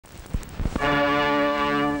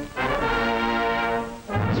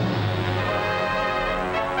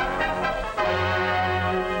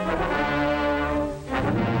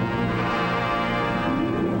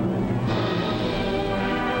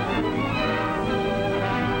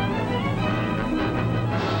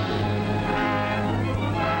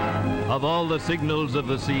Of all the signals of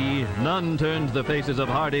the sea, none turns the faces of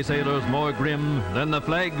hardy sailors more grim than the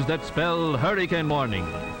flags that spell hurricane warning.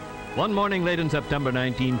 One morning late in September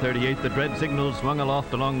 1938, the dread signals swung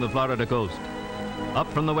aloft along the Florida coast.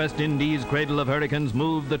 Up from the West Indies, cradle of hurricanes,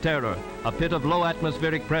 moved the Terror, a pit of low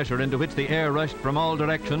atmospheric pressure into which the air rushed from all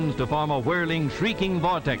directions to form a whirling, shrieking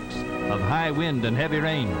vortex of high wind and heavy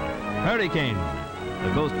rain. Hurricane!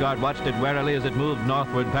 The Coast Guard watched it warily as it moved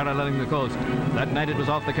northward, paralleling the coast. That night it was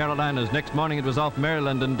off the Carolinas. Next morning it was off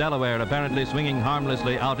Maryland and Delaware, apparently swinging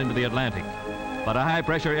harmlessly out into the Atlantic. But a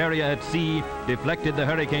high-pressure area at sea deflected the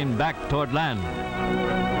hurricane back toward land.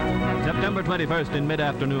 September 21st, in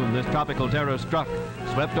mid-afternoon, this tropical terror struck,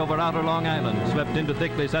 swept over outer Long Island, swept into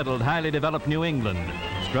thickly settled, highly developed New England,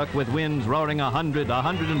 struck with winds roaring 100,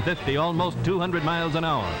 150, almost 200 miles an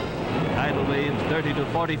hour. Tidal waves 30 to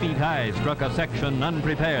 40 feet high struck a section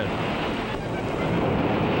unprepared.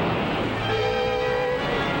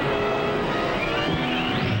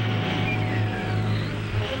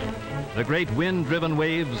 The great wind-driven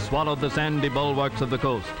waves swallowed the sandy bulwarks of the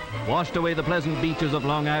coast, washed away the pleasant beaches of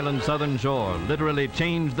Long Island's southern shore, literally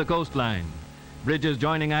changed the coastline. Bridges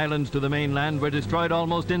joining islands to the mainland were destroyed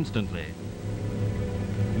almost instantly.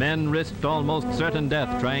 Men risked almost certain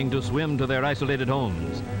death trying to swim to their isolated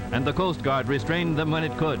homes, and the Coast Guard restrained them when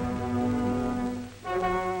it could.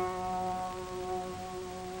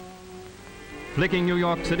 Flicking New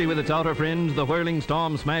York City with its outer fringe, the whirling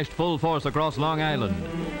storm smashed full force across Long Island.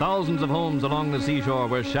 Thousands of homes along the seashore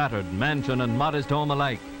were shattered, mansion and modest home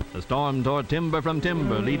alike. The storm tore timber from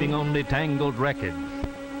timber, leaving only tangled wreckage.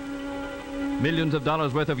 Millions of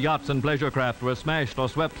dollars worth of yachts and pleasure craft were smashed or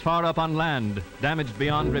swept far up on land, damaged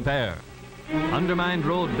beyond repair. Undermined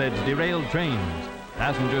roadbeds derailed trains.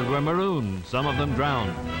 Passengers were marooned, some of them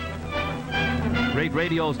drowned. Great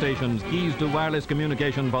radio stations, keys to wireless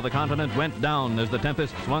communication for the continent, went down as the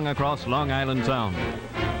tempest swung across Long Island Sound.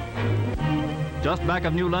 Just back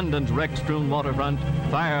of New London's wreck-strewn waterfront,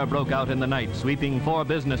 fire broke out in the night, sweeping 4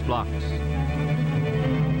 business blocks.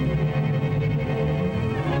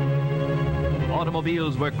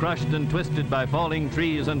 Automobiles were crushed and twisted by falling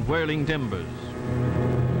trees and whirling timbers.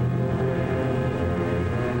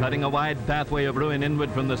 Cutting a wide pathway of ruin inward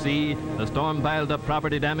from the sea, the storm piled up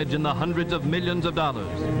property damage in the hundreds of millions of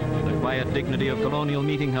dollars. The quiet dignity of colonial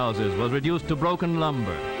meeting houses was reduced to broken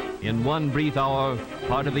lumber. In one brief hour,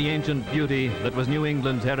 part of the ancient beauty that was New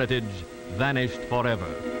England's heritage vanished forever.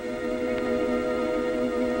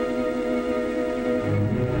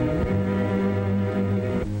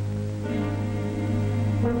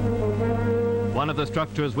 One of the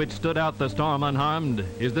structures which stood out the storm unharmed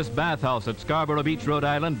is this bathhouse at Scarborough Beach, Rhode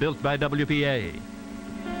Island, built by WPA.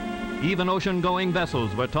 Even ocean-going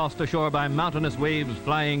vessels were tossed ashore by mountainous waves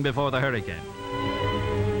flying before the hurricane.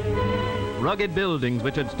 Rugged buildings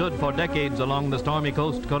which had stood for decades along the stormy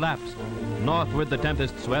coast collapsed. Northward the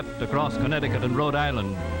tempest swept across Connecticut and Rhode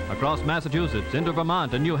Island, across Massachusetts, into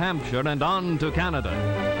Vermont and New Hampshire, and on to Canada.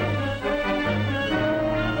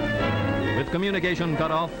 With communication cut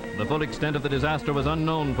off, the full extent of the disaster was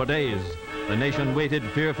unknown for days. The nation waited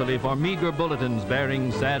fearfully for meager bulletins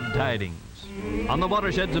bearing sad tidings. On the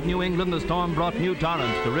watersheds of New England, the storm brought new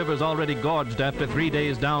torrents to rivers already gorged after 3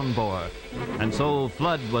 days' downpour. And so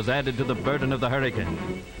flood was added to the burden of the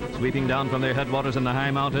hurricane. Sweeping down from their headwaters in the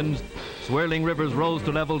high mountains, swirling rivers rose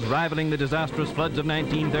to levels rivaling the disastrous floods of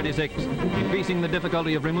 1936, increasing the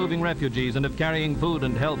difficulty of removing refugees and of carrying food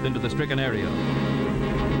and help into the stricken area.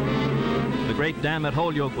 The great dam at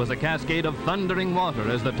Holyoke was a cascade of thundering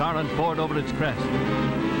water as the torrent poured over its crest.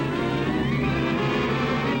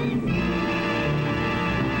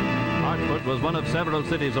 Hartford was one of several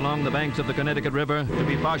cities along the banks of the Connecticut River to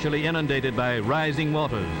be partially inundated by rising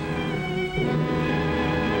waters.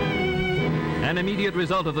 An immediate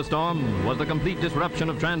result of the storm was the complete disruption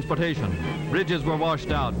of transportation. Bridges were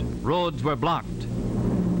washed out, roads were blocked.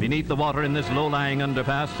 Beneath the water in this low-lying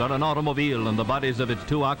underpass are an automobile and the bodies of its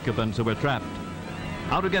 2 occupants who were trapped.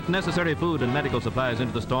 How to get necessary food and medical supplies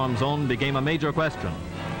into the storm zone became a major question.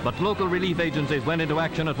 But local relief agencies went into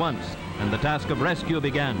action at once, and the task of rescue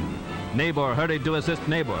began. Neighbor hurried to assist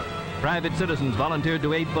neighbor. Private citizens volunteered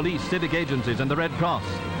to aid police, civic agencies, and the Red Cross.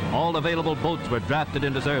 All available boats were drafted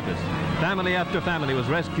into service. Family after family was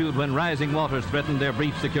rescued when rising waters threatened their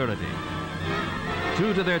brief security.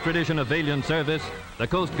 True to their tradition of valiant service, the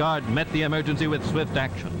Coast Guard met the emergency with swift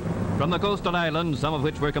action. From the coastal islands, some of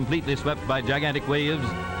which were completely swept by gigantic waves,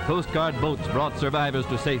 Coast Guard boats brought survivors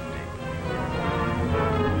to safety.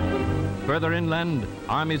 Further inland,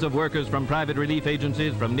 armies of workers from private relief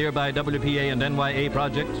agencies, from nearby WPA and NYA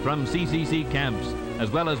projects, from CCC camps, as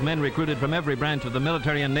well as men recruited from every branch of the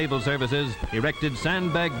military and naval services, erected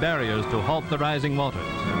sandbag barriers to halt the rising waters.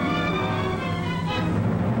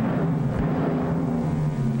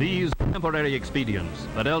 These temporary expedients,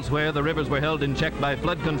 but elsewhere the rivers were held in check by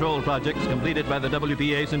flood control projects completed by the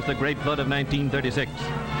WPA since the Great Flood of 1936.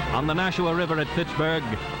 On the Nashua River at Fitchburg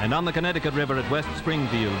and on the Connecticut River at West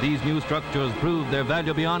Springfield, these new structures proved their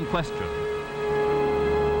value beyond question.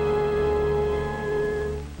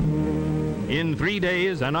 In 3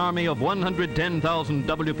 days, an army of 110,000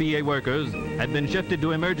 WPA workers had been shifted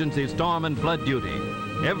to emergency storm and flood duty.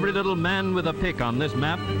 Every little man with a pick on this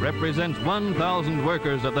map represents 1,000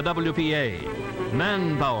 workers of the WPA.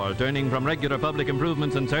 Manpower turning from regular public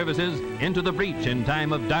improvements and services into the breach in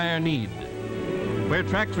time of dire need. Where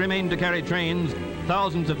tracks remained to carry trains,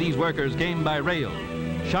 thousands of these workers came by rail.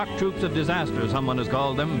 Shock troops of disaster, someone has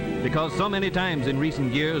called them, because so many times in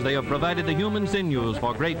recent years they have provided the human sinews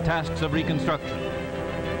for great tasks of reconstruction.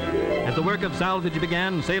 As the work of salvage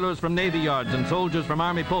began, sailors from Navy yards and soldiers from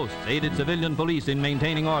Army posts aided civilian police in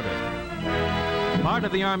maintaining order. Part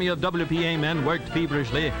of the army of WPA men worked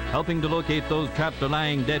feverishly, helping to locate those trapped or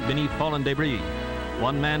lying dead beneath fallen debris.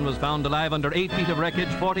 One man was found alive under 8 feet of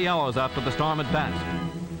wreckage 40 hours after the storm had passed.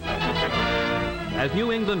 As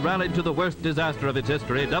New England rallied to the worst disaster of its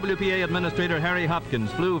history, WPA Administrator Harry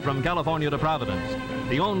Hopkins flew from California to Providence,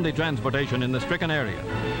 the only transportation in the stricken area.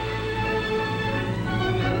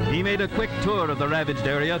 He made a quick tour of the ravaged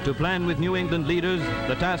area to plan with New England leaders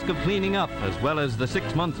the task of cleaning up, as well as the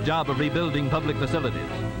 6-month job of rebuilding public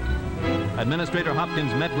facilities. Administrator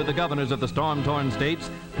Hopkins met with the governors of the storm-torn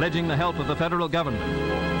states, pledging the help of the federal government.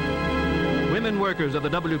 Women workers of the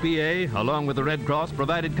WPA, along with the Red Cross,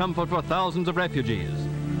 provided comfort for thousands of refugees.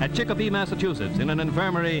 At Chicopee, Massachusetts, in an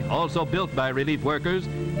infirmary also built by relief workers,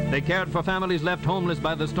 they cared for families left homeless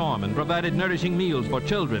by the storm and provided nourishing meals for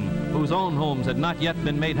children whose own homes had not yet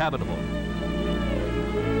been made habitable.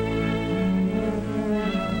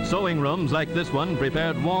 Sewing rooms like this one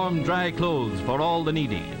prepared warm, dry clothes for all the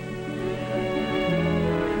needy.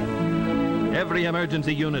 Every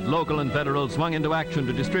emergency unit, local and federal, swung into action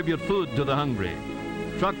to distribute food to the hungry.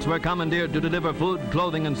 Trucks were commandeered to deliver food,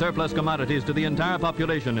 clothing, and surplus commodities to the entire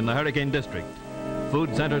population in the hurricane district.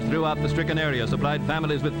 Food centers throughout the stricken area supplied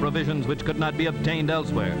families with provisions which could not be obtained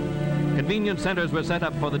elsewhere. Convenience centers were set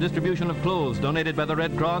up for the distribution of clothes donated by the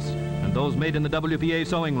Red Cross and those made in the WPA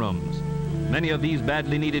sewing rooms. Many of these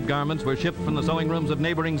badly needed garments were shipped from the sewing rooms of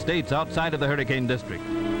neighboring states outside of the hurricane district.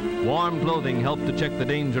 Warm clothing helped to check the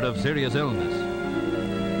danger of serious illness.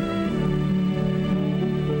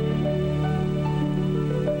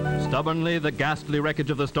 Stubbornly, the ghastly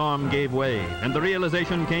wreckage of the storm gave way, and the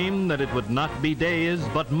realization came that it would not be days,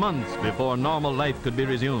 but months before normal life could be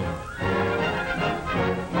resumed.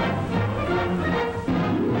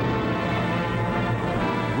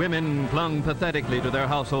 Women clung pathetically to their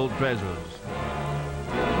household treasures.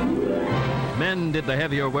 Men did the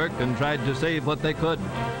heavier work and tried to save what they could.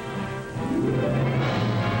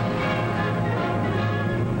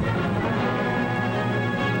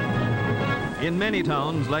 In many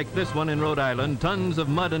towns, like this one in Rhode Island, tons of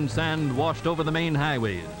mud and sand washed over the main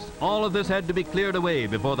highways. All of this had to be cleared away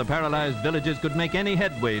before the paralyzed villages could make any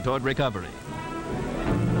headway toward recovery.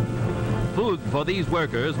 Food for these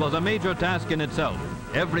workers was a major task in itself.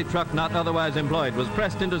 Every truck not otherwise employed was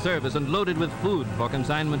pressed into service and loaded with food for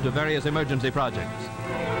consignment to various emergency projects.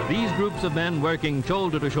 These groups of men working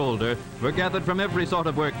shoulder to shoulder were gathered from every sort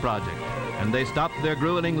of work project, and they stopped their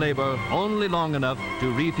grueling labor only long enough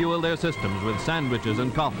to refuel their systems with sandwiches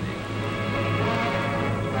and coffee.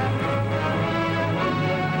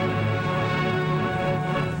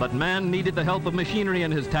 But man needed the help of machinery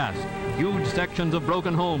in his task. Huge sections of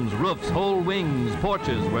broken homes, roofs, whole wings,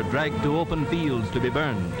 porches were dragged to open fields to be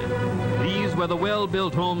burned. These were the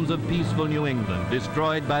well-built homes of peaceful New England,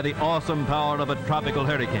 destroyed by the awesome power of a tropical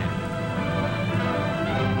hurricane.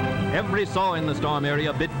 Every saw in the storm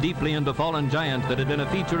area bit deeply into fallen giants that had been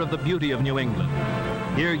a feature of the beauty of New England.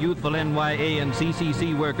 Here youthful NYA and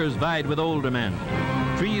CCC workers vied with older men.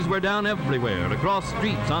 Trees were down everywhere, across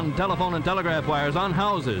streets, on telephone and telegraph wires, on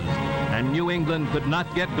houses, and New England could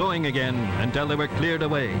not get going again until they were cleared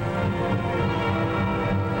away.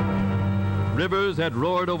 Rivers had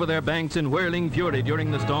roared over their banks in whirling fury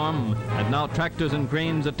during the storm, and now tractors and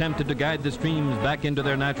cranes attempted to guide the streams back into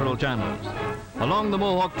their natural channels. Along the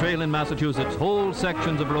Mohawk Trail in Massachusetts, whole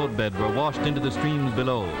sections of roadbed were washed into the streams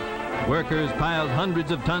below. Workers piled hundreds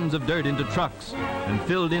of tons of dirt into trucks and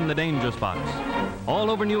filled in the danger spots. All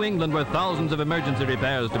over New England were thousands of emergency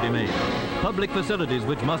repairs to be made. Public facilities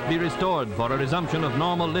which must be restored for a resumption of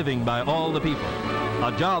normal living by all the people.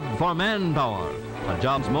 A job for manpower. A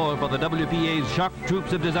job's more for the WPA's shock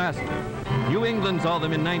troops of disaster. New England saw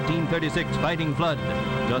them in 1936 fighting flood,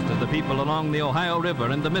 just as the people along the Ohio River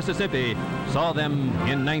and the Mississippi saw them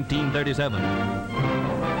in 1937.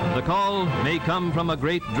 The call may come from a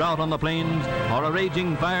great drought on the plains or a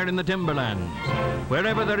raging fire in the timberlands.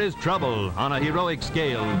 Wherever there is trouble on a heroic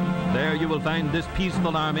scale, there you will find this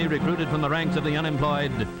peaceful army recruited from the ranks of the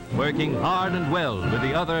unemployed, working hard and well with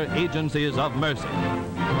the other agencies of mercy.